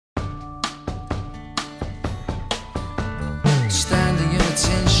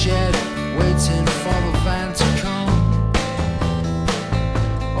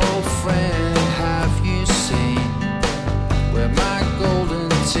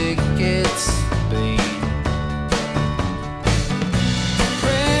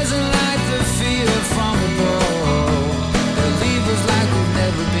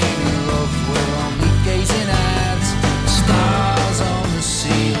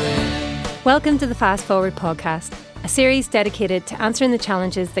Welcome to the Fast Forward podcast, a series dedicated to answering the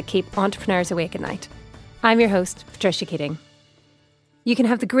challenges that keep entrepreneurs awake at night. I'm your host, Patricia Keating. You can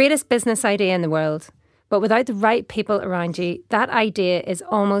have the greatest business idea in the world, but without the right people around you, that idea is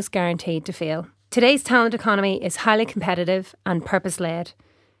almost guaranteed to fail. Today's talent economy is highly competitive and purpose-led.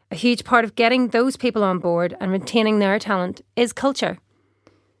 A huge part of getting those people on board and retaining their talent is culture.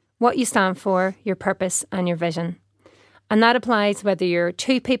 What you stand for, your purpose and your vision. And that applies whether you're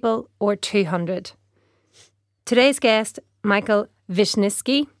 2 people or 200. Today's guest, Michael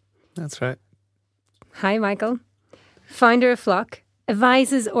Wisniewski. That's right. Hi, Michael. Founder of Flock,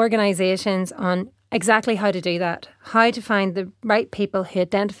 advises organisations on exactly how to do that, how to find the right people who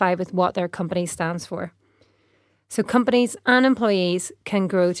identify with what their company stands for. So companies and employees can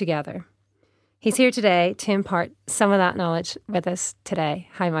grow together. He's here today to impart some of that knowledge with us today.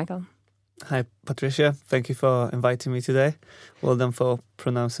 Hi, Michael. Hi, Patricia. Thank you for inviting me today. Well done for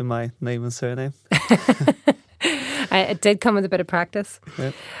pronouncing my name and surname. It did come with a bit of practice.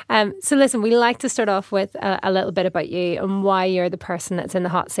 Yep. So listen, we like to start off with a little bit about you and why you're the person that's in the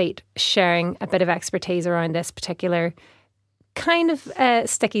hot seat, sharing a bit of expertise around this particular kind of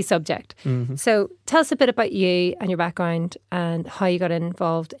sticky subject. Mm-hmm. So tell us a bit about you and your background and how you got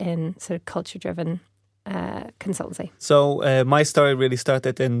involved in sort of culture-driven consultancy. So my story really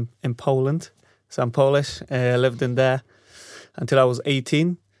started in Poland. So I'm Polish. I lived in there until I was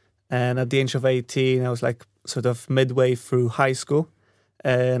 18. And at the age of 18, I was like sort of midway through high school.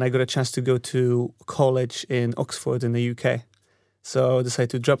 And I got a chance to go to college in Oxford in the UK. So I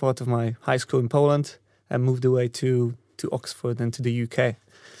decided to drop out of my high school in Poland and moved away to Oxford and to the UK.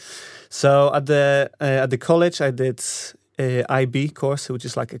 So at the college, I did IB course, which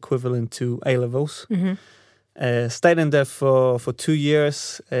is like equivalent to A-levels. Mm-hmm. Stayed in there for 2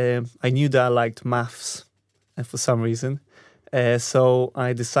 years. I knew that I liked maths for some reason. So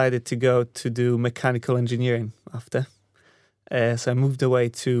I decided to go to do mechanical engineering after. So I moved away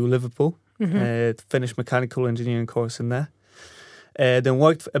to Liverpool, finished mechanical engineering course in there. Then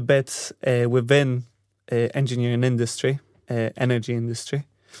worked a bit within engineering industry, energy industry.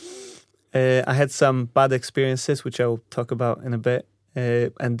 I had some bad experiences, which I'll talk about in a bit.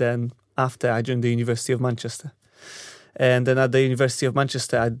 And then after, I joined the University of Manchester. And then at the University of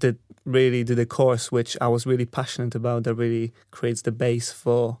Manchester, I did a course which I was really passionate about, that really creates the base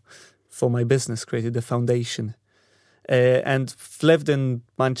for my business, created the foundation. And lived in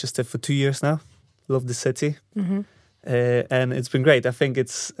Manchester for 2 years now. Love the city. Mm-hmm. And it's been great. I think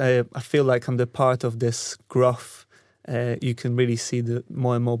I feel like I'm the part of this growth. You can really see that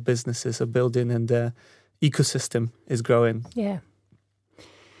more and more businesses are building and the ecosystem is growing. Yeah.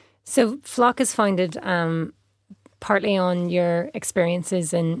 So Flock is founded partly on your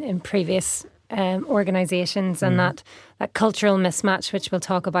experiences in previous organisations and that cultural mismatch, which we'll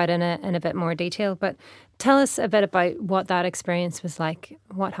talk about in a bit more detail. But tell us a bit about what that experience was like.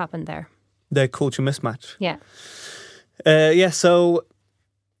 What happened there? The culture mismatch. Yeah. So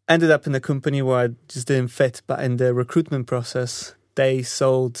ended up in a company where I just didn't fit, but in the recruitment process, they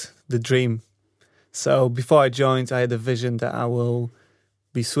sold the dream. So before I joined, I had a vision that I will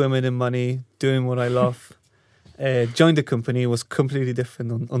be swimming in money, doing what I love. Joined the company, was completely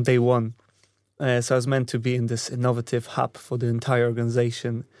different on day one. So I was meant to be in this innovative hub for the entire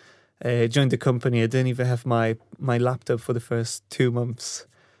organization. Joined the company, I didn't even have my laptop for the first 2 months.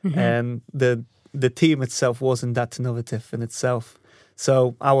 Mm-hmm. And the team itself wasn't that innovative in itself.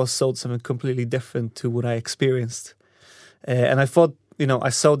 So I was sold something completely different to what I experienced. And I thought, I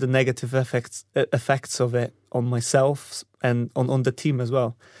saw the negative effects of it on myself and on the team as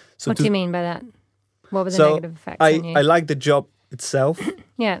well. So what do you mean by that? What were the negative effects on you? I liked the job itself.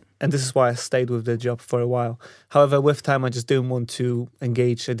 Yeah. And this is why I stayed with the job for a while. However, with time, I just didn't want to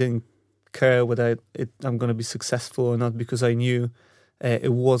engage. I didn't care whether I'm going to be successful or not, because I knew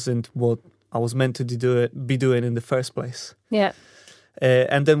it wasn't what I was meant to be doing in the first place. Yeah.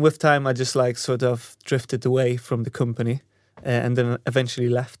 And then with time, I just sort of drifted away from the company and then eventually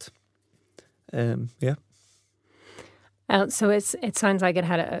left. Yeah. So it sounds like it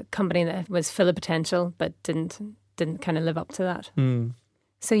had a company that was full of potential, but didn't kind of live up to that. Mm.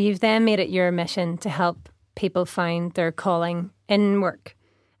 So you've then made it your mission to help people find their calling in work.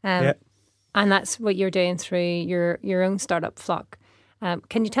 Yeah. And that's what you're doing through your own startup, Flock.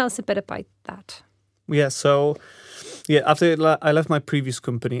 Can you tell us a bit about that? Yeah, so after I left my previous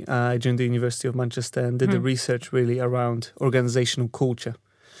company, I joined the University of Manchester and did the research really around organizational culture,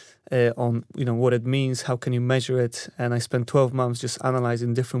 on what it means, how can you measure it, and I spent 12 months just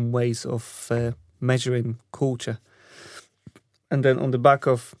analyzing different ways of measuring culture. And then on the back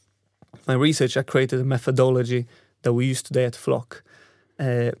of my research, I created a methodology that we use today at Flock,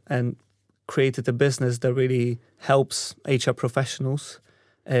 and created a business that really helps HR professionals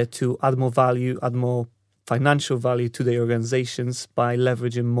to add more value, add more financial value to their organizations by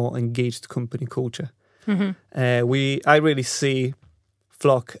leveraging more engaged company culture. I really see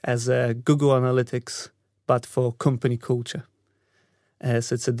Flock as a Google Analytics, but for company culture.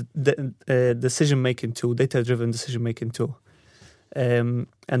 So it's a decision-making tool, data-driven decision-making tool. And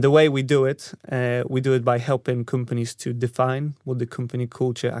the way we do it by helping companies to define what the company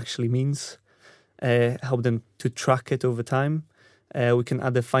culture actually means, help them to track it over time. We can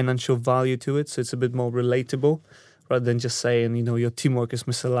add a financial value to it, so it's a bit more relatable, rather than just saying, your teamwork is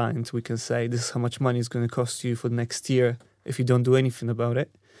misaligned. We can say, this is how much money it's going to cost you for next year if you don't do anything about it.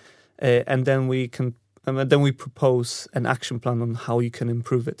 And then we propose an action plan on how you can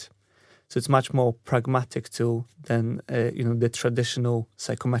improve it. So it's much more pragmatic tool than the traditional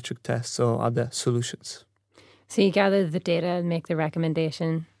psychometric tests or other solutions. So you gather the data and make the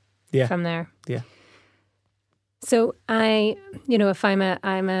recommendation from there. Yeah. So if I'm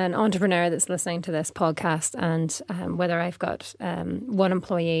an entrepreneur that's listening to this podcast, and whether I've got one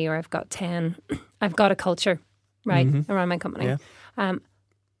employee or I've got 10, I've got a culture around my company. Yeah.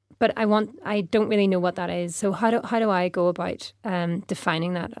 But I don't really know what that is. So how do I go about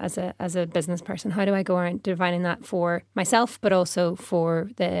defining that as a business person? How do I go around defining that for myself, but also for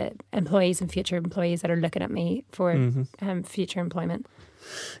the employees and future employees that are looking at me for future employment?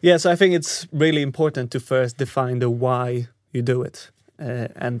 Yeah, so I think it's really important to first define the why you do it.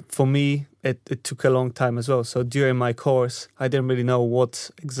 And for me, it took a long time as well. So during my course, I didn't really know what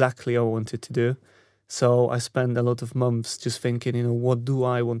exactly I wanted to do. So I spent a lot of months just thinking, what do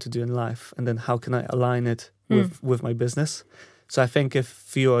I want to do in life? And then how can I align it with my business? So I think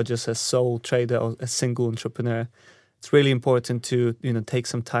if you are just a sole trader or a single entrepreneur, it's really important to, take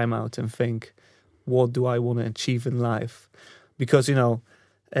some time out and think, what do I want to achieve in life? Because, the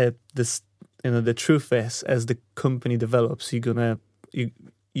truth is, as the company develops, you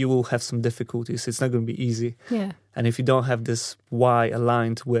will have some difficulties. It's not going to be easy. Yeah. And if you don't have this why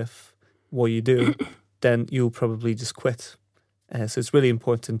aligned with what you do, then you'll probably just quit. So it's really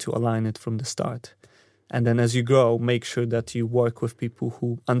important to align it from the start. And then as you grow, make sure that you work with people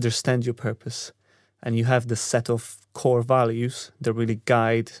who understand your purpose and you have the set of core values that really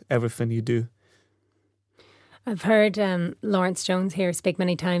guide everything you do. I've heard Lawrence Jones here speak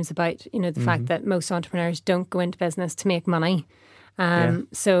many times about, the fact that most entrepreneurs don't go into business to make money.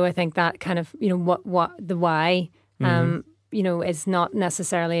 So I think that kind of, what the why, is not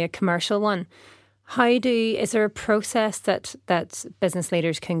necessarily a commercial one. Is there a process that business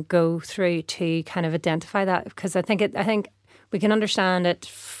leaders can go through to kind of identify that? Because I think we can understand it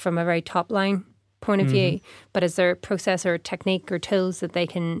from a very top line point of view, but is there a process or technique or tools that they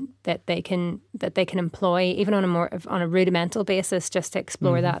can employ even on a rudimental basis just to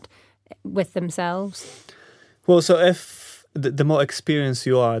explore that with themselves? Well, so if the more experienced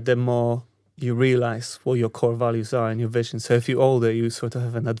you are, the more you realize what your core values are and your vision. So if you're older, you sort of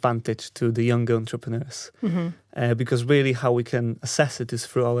have an advantage to the younger entrepreneurs. Because really how we can assess it is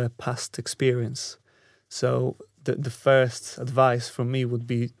through our past experience. So the first advice from me would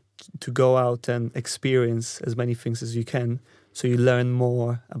be to go out and experience as many things as you can so you learn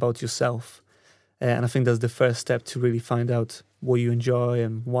more about yourself. And I think that's the first step to really find out what you enjoy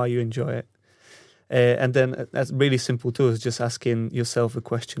and why you enjoy it. And then that's really simple too, is just asking yourself a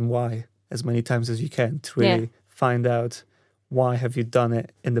question, why, as many times as you can to really find out why have you done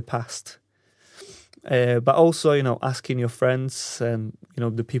it in the past. But also, asking your friends and,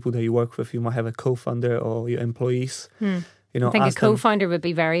 the people that you work with, you might have a co-founder or your employees. I think a co-founder would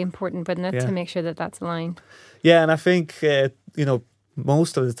be very important, wouldn't it, to make sure that that's aligned? Yeah, and I think,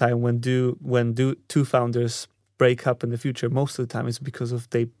 most of the time when two founders break up in the future, most of the time it's because of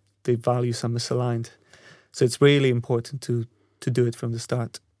they values are misaligned. So it's really important to do it from the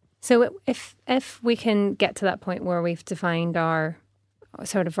start. So if we can get to that point where we've defined our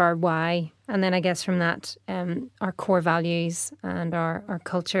why, and then I guess from that our core values and our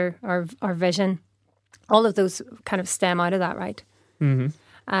culture, our vision, all of those kind of stem out of that, right?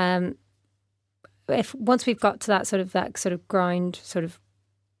 If once we've got to that sort of ground sort of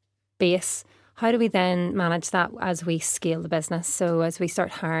base, how do we then manage that as we scale the business? So as we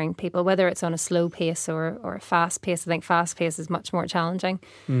start hiring people, whether it's on a slow pace or a fast pace, I think fast pace is much more challenging.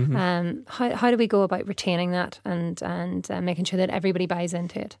 How do we go about retaining that and making sure that everybody buys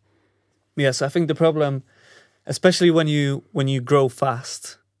into it? Yes, I think the problem, especially when you grow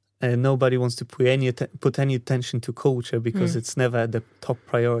fast, nobody wants to put any attention to culture because it's never the top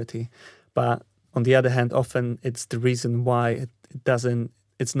priority. But on the other hand, often it's the reason why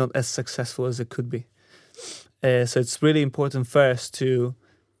it's not as successful as it could be. So it's really important first to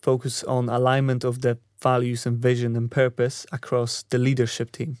focus on alignment of the values and vision and purpose across the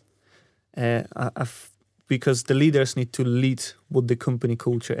leadership team. Because the leaders need to lead what the company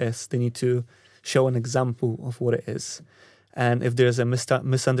culture is. They need to show an example of what it is. And if there's a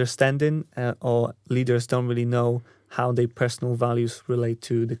misunderstanding or leaders don't really know how their personal values relate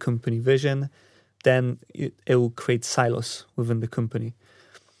to the company vision, then it will create silos within the company.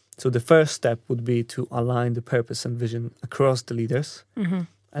 So the first step would be to align the purpose and vision across the leaders,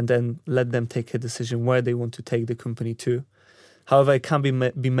 and then let them take a decision where they want to take the company to. However, it can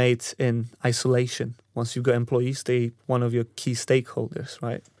be made in isolation. Once you've got employees, they're one of your key stakeholders,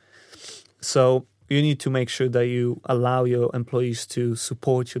 right? So you need to make sure that you allow your employees to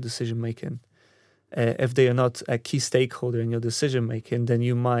support your decision making. If they are not a key stakeholder in your decision making, then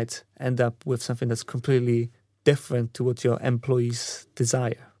you might end up with something that's completely different to what your employees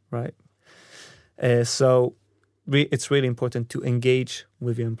desire, right? So it's really important to engage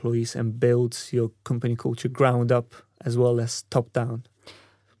with your employees and build your company culture ground up as well as top down.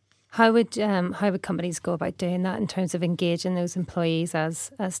 How would companies go about doing that in terms of engaging those employees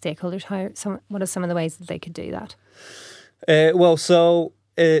as stakeholders? What are some of the ways that they could do that?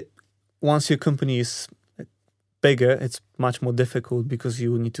 Once your company is bigger, it's much more difficult because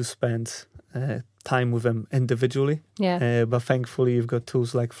you need to spend time with them individually. Yeah. But thankfully, you've got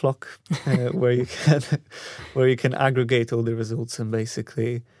tools like Flock where you can aggregate all the results and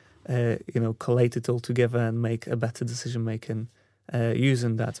basically collate it all together and make a better decision making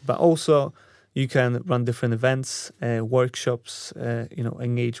using that. But also, you can run different events, workshops,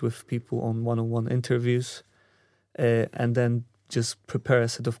 engage with people on one-on-one interviews, and then just prepare a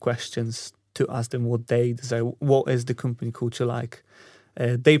set of questions to ask them what they desire. What is the company culture like?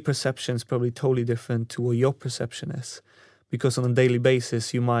 Their perception is probably totally different to what your perception is, because on a daily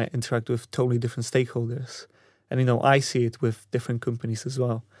basis you might interact with totally different stakeholders, and I see it with different companies as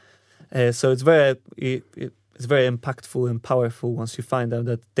well. So it's very impactful and powerful once you find out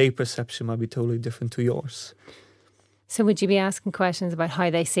that their perception might be totally different to yours. So would you be asking questions about how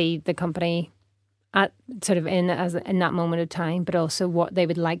they see the company at sort of in that moment of time, but also what they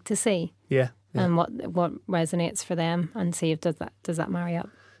would like to see? Yeah. And what resonates for them, and see if does that marry up?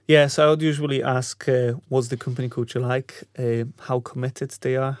 Yeah, so I would usually ask what's the company culture like, how committed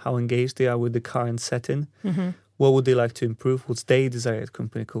they are, how engaged they are with the current setting, what would they like to improve, what's their desired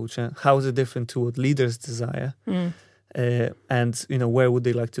company culture, how is it different to what leaders desire, and where would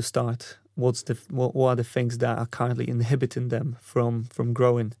they like to start, what are the things that are currently inhibiting them from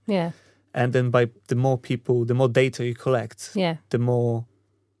growing. Yeah. And then by the more people, the more data you collect, the more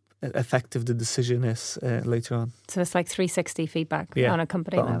effective the decision is later on. So it's like 360 feedback on a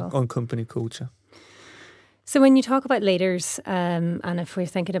company level. On company culture. So when you talk about leaders, and if we're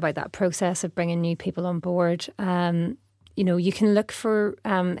thinking about that process of bringing new people on board, you can look for,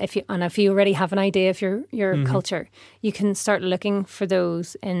 if you already have an idea of your culture, you can start looking for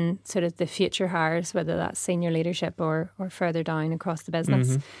those in sort of the future hires, whether that's senior leadership or further down across the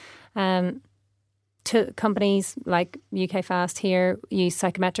business. To companies like UK Fast here use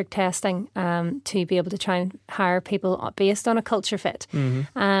psychometric testing to be able to try and hire people based on a culture fit.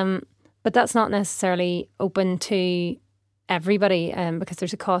 But that's not necessarily open to everybody because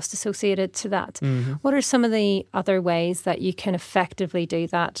there's a cost associated to that. What are some of the other ways that you can effectively do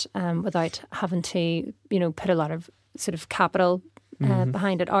that without having to, put a lot of sort of capital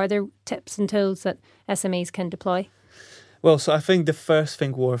behind it? Are there tips and tools that SMEs can deploy? Well, so I think the first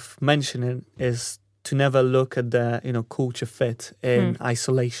thing worth mentioning is to never look at the culture fit in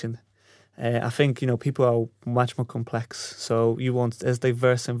isolation. I think people are much more complex, so you want as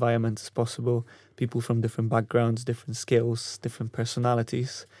diverse environment as possible, people from different backgrounds, different skills, different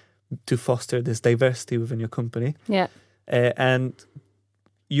personalities, to foster this diversity within your company. Yeah, and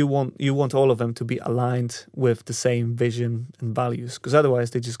you want all of them to be aligned with the same vision and values, because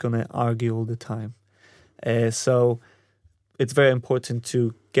otherwise they're just gonna argue all the time. So it's very important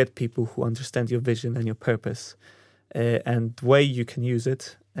to get people who understand your vision and your purpose. And the way you can use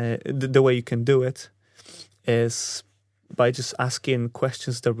it, the way you can do it, is by just asking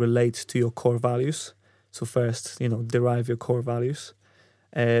questions that relate to your core values. So first, derive your core values,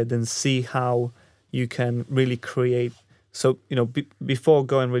 then see how you can really create. So, before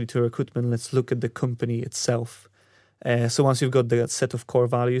going really to recruitment, let's look at the company itself. So once you've got the set of core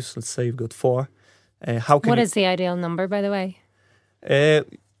values, let's say you've got 4, what is the ideal number, by the way?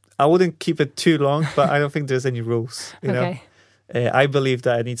 I wouldn't keep it too long, but I don't think there's any rules. Okay. I believe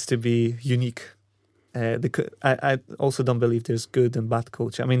that it needs to be unique. I also don't believe there's good and bad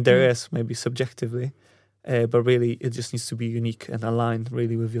culture. I mean, there is maybe subjectively, but really it just needs to be unique and aligned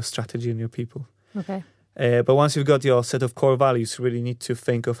really with your strategy and your people. Okay. But once you've got your set of core values, you really need to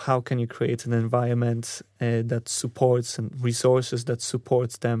think of how can you create an environment that supports and resources that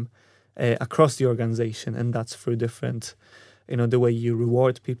supports them across the organization. And that's through different, the way you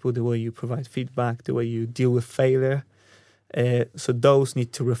reward people, the way you provide feedback, the way you deal with failure. So those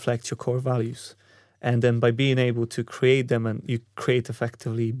need to reflect your core values. And then by being able to create them, and you create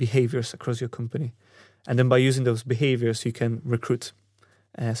effectively behaviors across your company. And then by using those behaviors, you can recruit.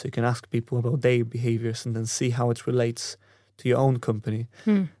 So you can ask people about their behaviors and then see how it relates to your own company.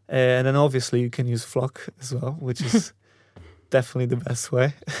 And then obviously you can use Flock as well, which is definitely the best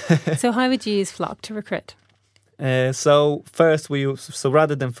way. So how would you use Flock to recruit? So first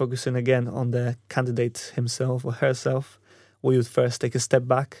rather than focusing again on the candidate himself or herself, we would first take a step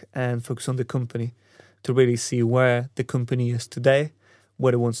back and focus on the company to really see where the company is today,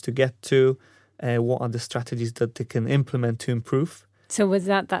 where it wants to get to, what are the strategies that they can implement to improve. So was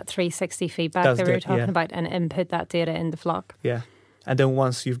that 360 feedback that we were talking about, and input that data in the Flock? Yeah. And then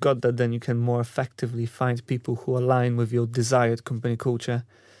once you've got that, then you can more effectively find people who align with your desired company culture.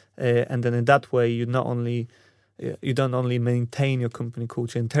 And then in that way, you don't only maintain your company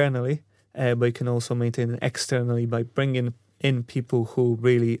culture internally, but you can also maintain it externally by bringing in people who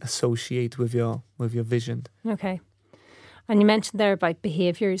really associate with your vision. Okay. And you mentioned there about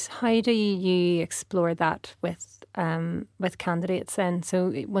behaviours. How do you explore that with candidates then?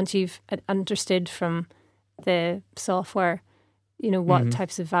 So once you've understood from the software, what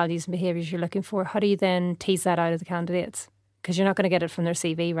types of values and behaviours you're looking for, how do you then tease that out of the candidates? Because you're not going to get it from their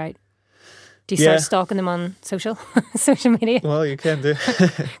CV, right? Do you start stalking them on social media? Well, you can do.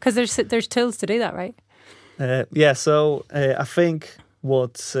 Because there's tools to do that, right? So I think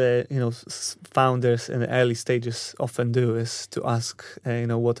what founders in the early stages often do is to ask,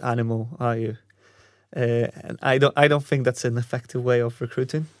 what animal are you? And I don't think that's an effective way of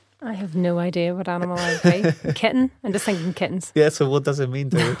recruiting. I have no idea what animal I'd be. Kitten? I'm just thinking kittens. Yeah, so what does it mean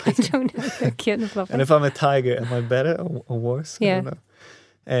to be a kitten? I don't know. A kitten fluffy. And if I'm a tiger, am I better or worse? Yeah. I don't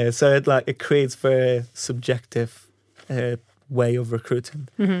know. So it creates very subjective way of recruiting.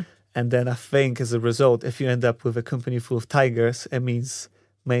 Mm-hmm. And then I think as a result, if you end up with a company full of tigers, it means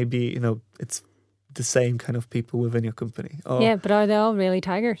maybe, it's the same kind of people within your company. Yeah, but are they all really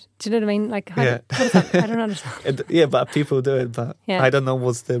tigers? Do you know what I mean? Like, what is that? I don't understand. But people do it, but I don't know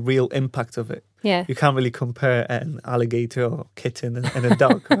what's the real impact of it. Yeah. You can't really compare an alligator or kitten and a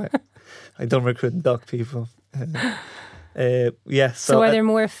dog, right? I don't recruit dog people. So are there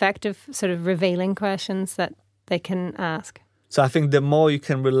more effective sort of revealing questions that they can ask? So I think the more you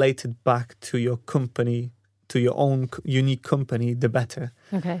can relate it back to your company, to your own unique company, the better.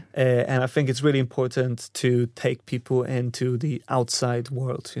 Okay. And I think it's really important to take people into the outside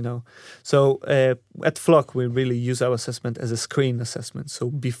world, So at Flock, we really use our assessment as a screen assessment. So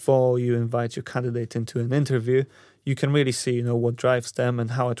before you invite your candidate into an interview, you can really see, what drives them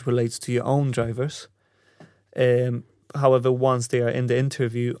and how it relates to your own drivers. However, once they are in the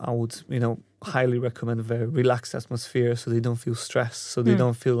interview, I would, highly recommend a very relaxed atmosphere so they don't feel stressed, so they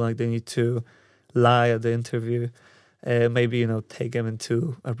don't feel like they need to lie at the interview. Maybe, take them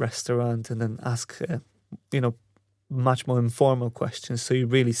into a restaurant and then ask, much more informal questions so you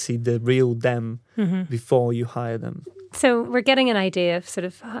really see the real them before you hire them. So we're getting an idea of sort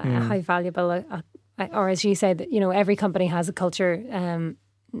of how valuable, or as you said, every company has a culture,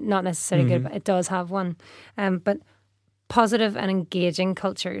 not necessarily good, but it does have one. But positive and engaging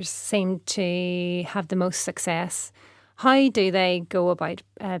cultures seem to have the most success. How do they go about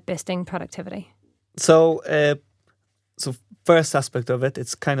boosting productivity? So first aspect of it,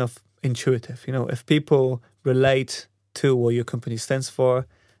 it's kind of intuitive. If people relate to what your company stands for,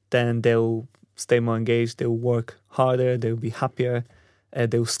 then they'll stay more engaged, they'll work harder, they'll be happier,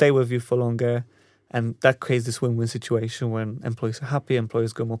 they'll stay with you for longer. And that creates this win-win situation when employees are happy,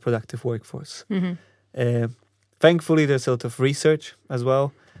 employees go more productive workforce. Thankfully, there's a lot of research as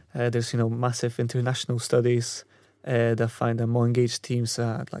well. There's, massive international studies that find that more engaged teams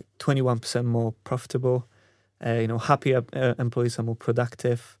are like 21% more profitable. Happier employees are more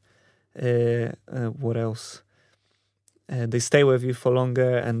productive. What else? They stay with you for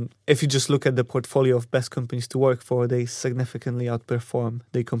longer. And if you just look at the portfolio of best companies to work for, they significantly outperform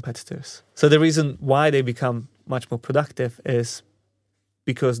their competitors. So the reason why they become much more productive is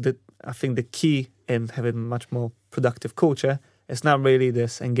because I think the key in having much more productive culture is not really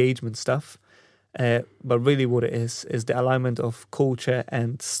this engagement stuff, but really what it is the alignment of culture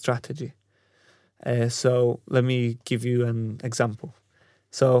and strategy. So let me give you an example.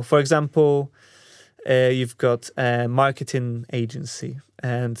 So for example, You've got a marketing agency,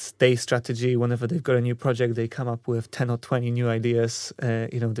 and their strategy, whenever they've got a new project, they come up with 10 or 20 new ideas.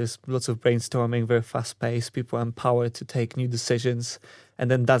 There's lots of brainstorming, very fast paced. People are empowered to take new decisions. And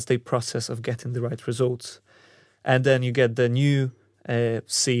then that's the process of getting the right results. And then you get the new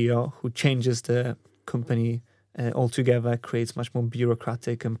CEO who changes the company altogether, creates much more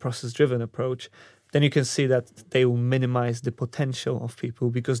bureaucratic and process-driven approach. Then you can see that they will minimize the potential of people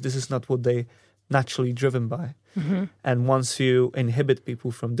because this is not what they naturally driven by. Mm-hmm. And once you inhibit people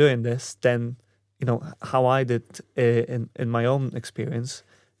from doing this, then, how I did in my own experience,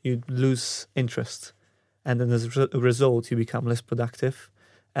 you lose interest. And then as a result, you become less productive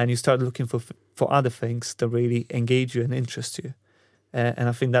and you start looking for other things that really engage you and interest you. And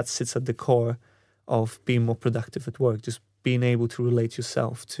I think that sits at the core of being more productive at work, just being able to relate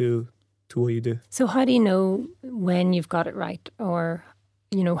yourself to what you do. So how do you know when you've got it right, or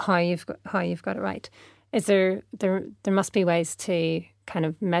how you've got it right? Is there must be ways to kind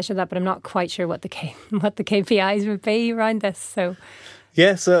of measure that, but I'm not quite sure what the KPIs would be around this. So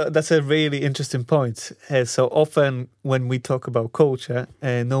yeah, so that's a really interesting point. So often when we talk about culture,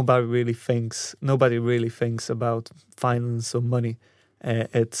 nobody really thinks about finance or money.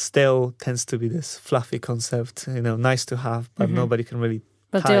 It still tends to be this fluffy concept, nice to have, but nobody can really.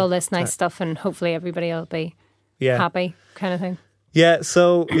 We'll do all this nice stuff and hopefully everybody will be happy, kind of thing. Yeah,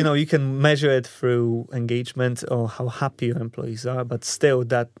 so, you can measure it through engagement or how happy your employees are, but still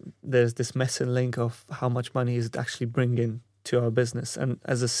that there's this missing link of how much money is it actually bringing to our business. And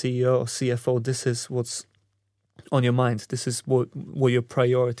as a CEO or CFO, this is what's on your mind. This is what your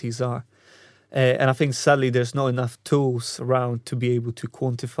priorities are. And I think sadly there's not enough tools around to be able to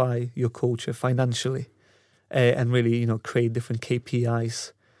quantify your culture financially and really, create different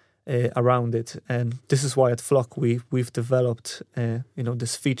KPIs around it. And this is why at Flock we've developed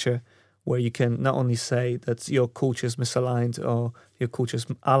this feature where you can not only say that your culture is misaligned or your culture is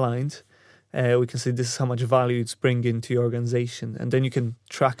aligned, we can say this is how much value it's bringing to your organization, and then you can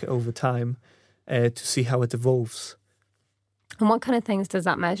track it over time to see how it evolves. And what kind of things does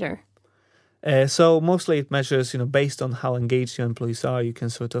that measure? So mostly it measures, based on how engaged your employees are, you can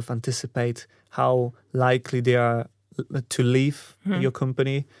sort of anticipate how likely they are to leave your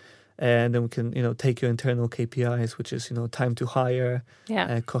company. And then we can, take your internal KPIs, which is, time to hire,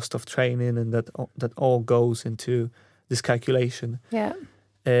 cost of training, and that all goes into this calculation. Yeah.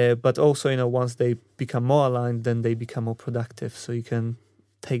 But also, once they become more aligned, then they become more productive. So you can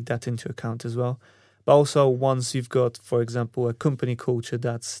take that into account as well. But also once you've got, for example, a company culture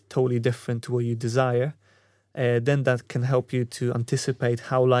that's totally different to what you desire, then that can help you to anticipate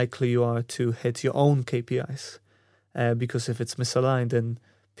how likely you are to hit your own KPIs. Because if it's misaligned, then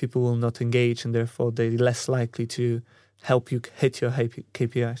people will not engage and therefore they're less likely to help you hit your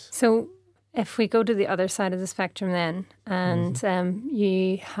KPIs. So if we go to the other side of the spectrum then, and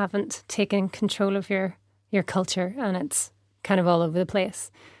you haven't taken control of your culture and it's kind of all over the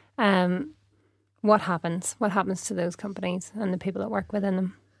place, what happens? What happens to those companies and the people that work within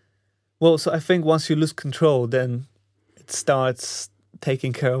them? Well, so I think once you lose control, then it starts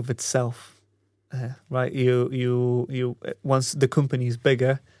taking care of itself, right? You once the company is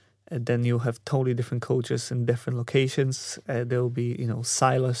bigger, then you'll have totally different cultures in different locations. There will be,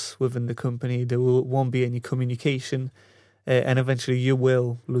 silos within the company. There won't be any communication, and eventually you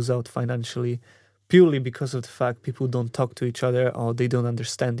will lose out financially, purely because of the fact people don't talk to each other or they don't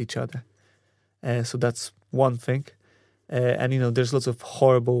understand each other. So that's one thing. And, there's lots of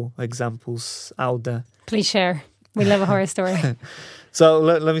horrible examples out there. Please share. We love a horror story. So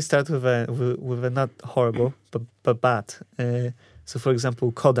let me start with a not horrible, but bad. So, for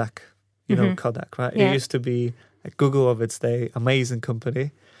example, Kodak. You know Kodak, right? Yeah. It used to be Google of its day, amazing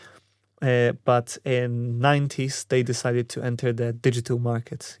company. But in 90s, they decided to enter the digital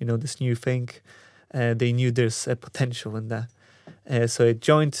market. This new thing. They knew there's a potential in that. So it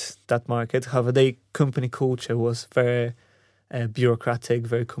joined that market. However, their company culture was very bureaucratic,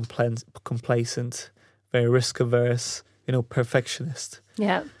 very complacent, very risk-averse, perfectionist.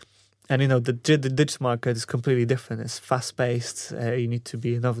 Yeah. And, the digital market is completely different. It's fast-paced. You need to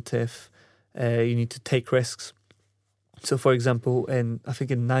be innovative. You need to take risks. So, for example, I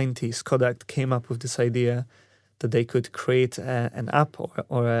think in the 90s, Kodak came up with this idea that they could create an app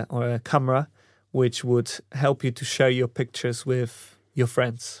or a camera which would help you to share your pictures with your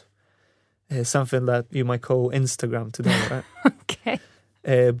friends. Something that you might call Instagram today, right?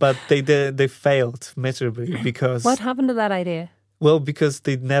 Okay. But they failed miserably because... What happened to that idea? Well, because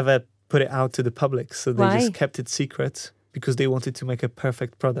they never put it out to the public. So they Why? just kept it secret because they wanted to make a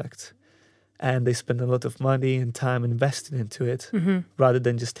perfect product. And they spent a lot of money and time investing into it rather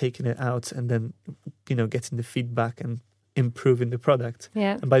than just taking it out and then getting the feedback and improving the product.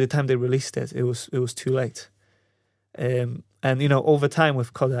 Yeah. And by the time they released it, it was too late. And over time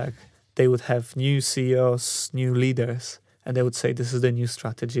with Kodak, they would have new CEOs, new leaders, and they would say this is the new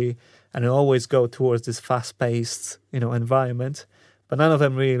strategy, and they always go towards this fast-paced environment. But none of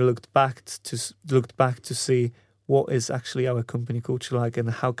them really looked back to see what is actually our company culture like, and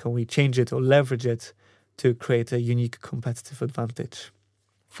how can we change it or leverage it to create a unique competitive advantage.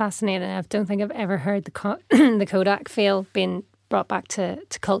 Fascinating. I don't think I've ever heard the Kodak feel being brought back to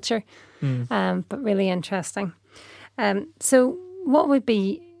culture, but really interesting. So what would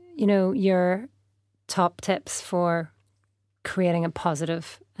be, your top tips for creating a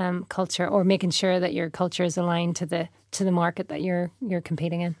positive culture, or making sure that your culture is aligned to the market that you're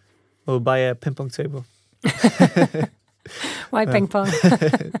competing in? Well, buy a ping pong table. Why ping pong?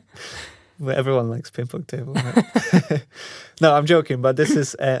 Well, everyone likes ping pong table. Right? No, I'm joking, but this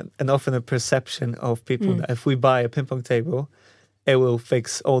is often a perception of people that if we buy a ping pong table, it will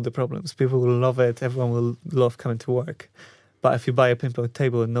fix all the problems. People will love it. Everyone will love coming to work. But if you buy a ping pong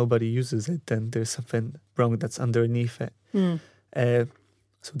table and nobody uses it, then there's something wrong that's underneath it.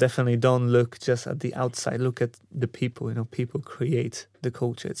 So definitely don't look just at the outside. Look at the people. People create the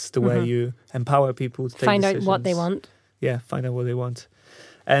culture. It's the way you empower people to take find decisions. out what they want. Yeah, find out what they want.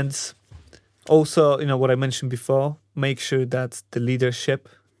 And also, what I mentioned before, make sure that the leadership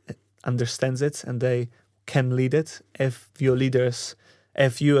understands it and they can lead it. If you as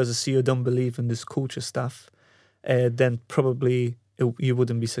a CEO don't believe in this culture stuff, then probably you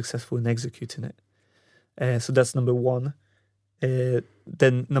wouldn't be successful in executing it. So that's number one.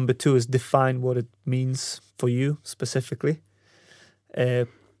 Then number two is define what it means for you specifically.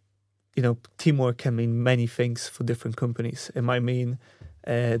 Teamwork can mean many things for different companies. It might mean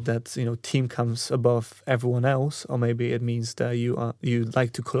that team comes above everyone else, or maybe it means that you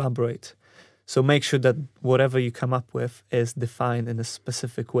like to collaborate. So make sure that whatever you come up with is defined in a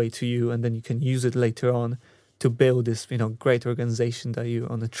specific way to you, and then you can use it later on to build this great organization that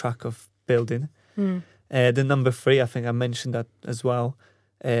you're on the track of building. The number three, I think I mentioned that as well,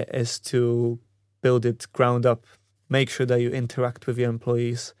 is to build it ground up. Make sure that you interact with your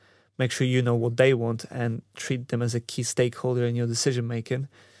employees. Make sure you know what they want and treat them as a key stakeholder in your decision making.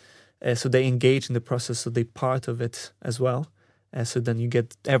 So they engage in the process, so they're part of it as well. So then you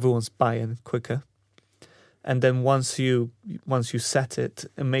get everyone's buy-in quicker. And then once you set it,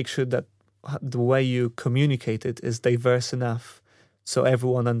 and make sure that the way you communicate it is diverse enough so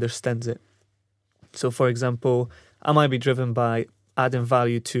everyone understands it. So for example, I might be driven by adding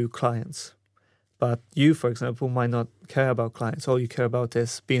value to clients, but you, for example, might not care about clients. All you care about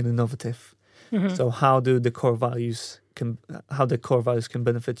is being innovative. So how the core values can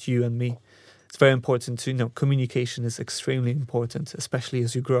benefit you and me? It's very important to communication is extremely important, especially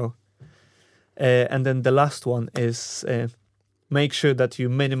as you grow. And then the last one is make sure that you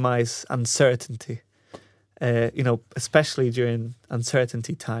minimize uncertainty. Especially during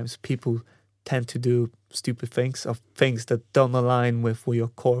uncertainty times, people tend to do stupid things, or things that don't align with what your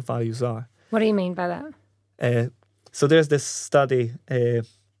core values are. What do you mean by that? So there's this study,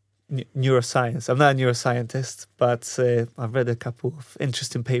 neuroscience. I'm not a neuroscientist, but I've read a couple of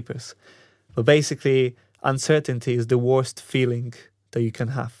interesting papers. But basically, uncertainty is the worst feeling that you can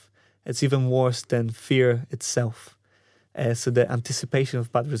have. It's even worse than fear itself. So the anticipation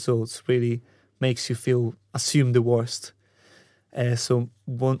of bad results really makes you assume the worst. So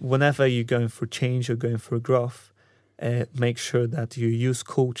whenever you're going through change or going through growth, make sure that you use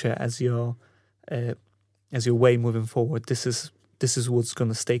culture as your way moving forward. This is what's going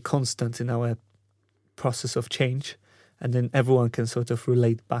to stay constant in our process of change, and then everyone can sort of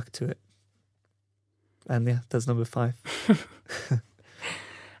relate back to it. And yeah, that's number 5.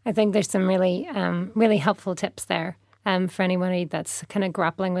 I think there's some really, really helpful tips there for anybody that's kind of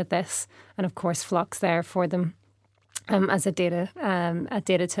grappling with this, and of course, Flock's there for them as a data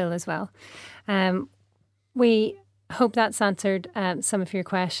tool as well. We hope that's answered some of your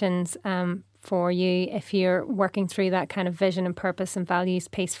questions for you if you're working through that kind of vision and purpose and values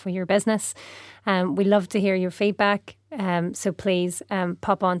piece for your business. We love to hear your feedback. So please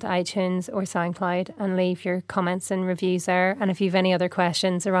pop onto iTunes or SoundCloud and leave your comments and reviews there. And if you have any other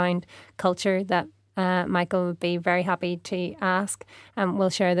questions around culture that Michael would be very happy to ask,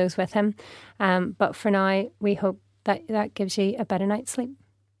 we'll share those with him. But for now, we hope that gives you a better night's sleep.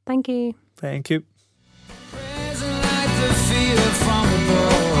 Thank you. Thank you.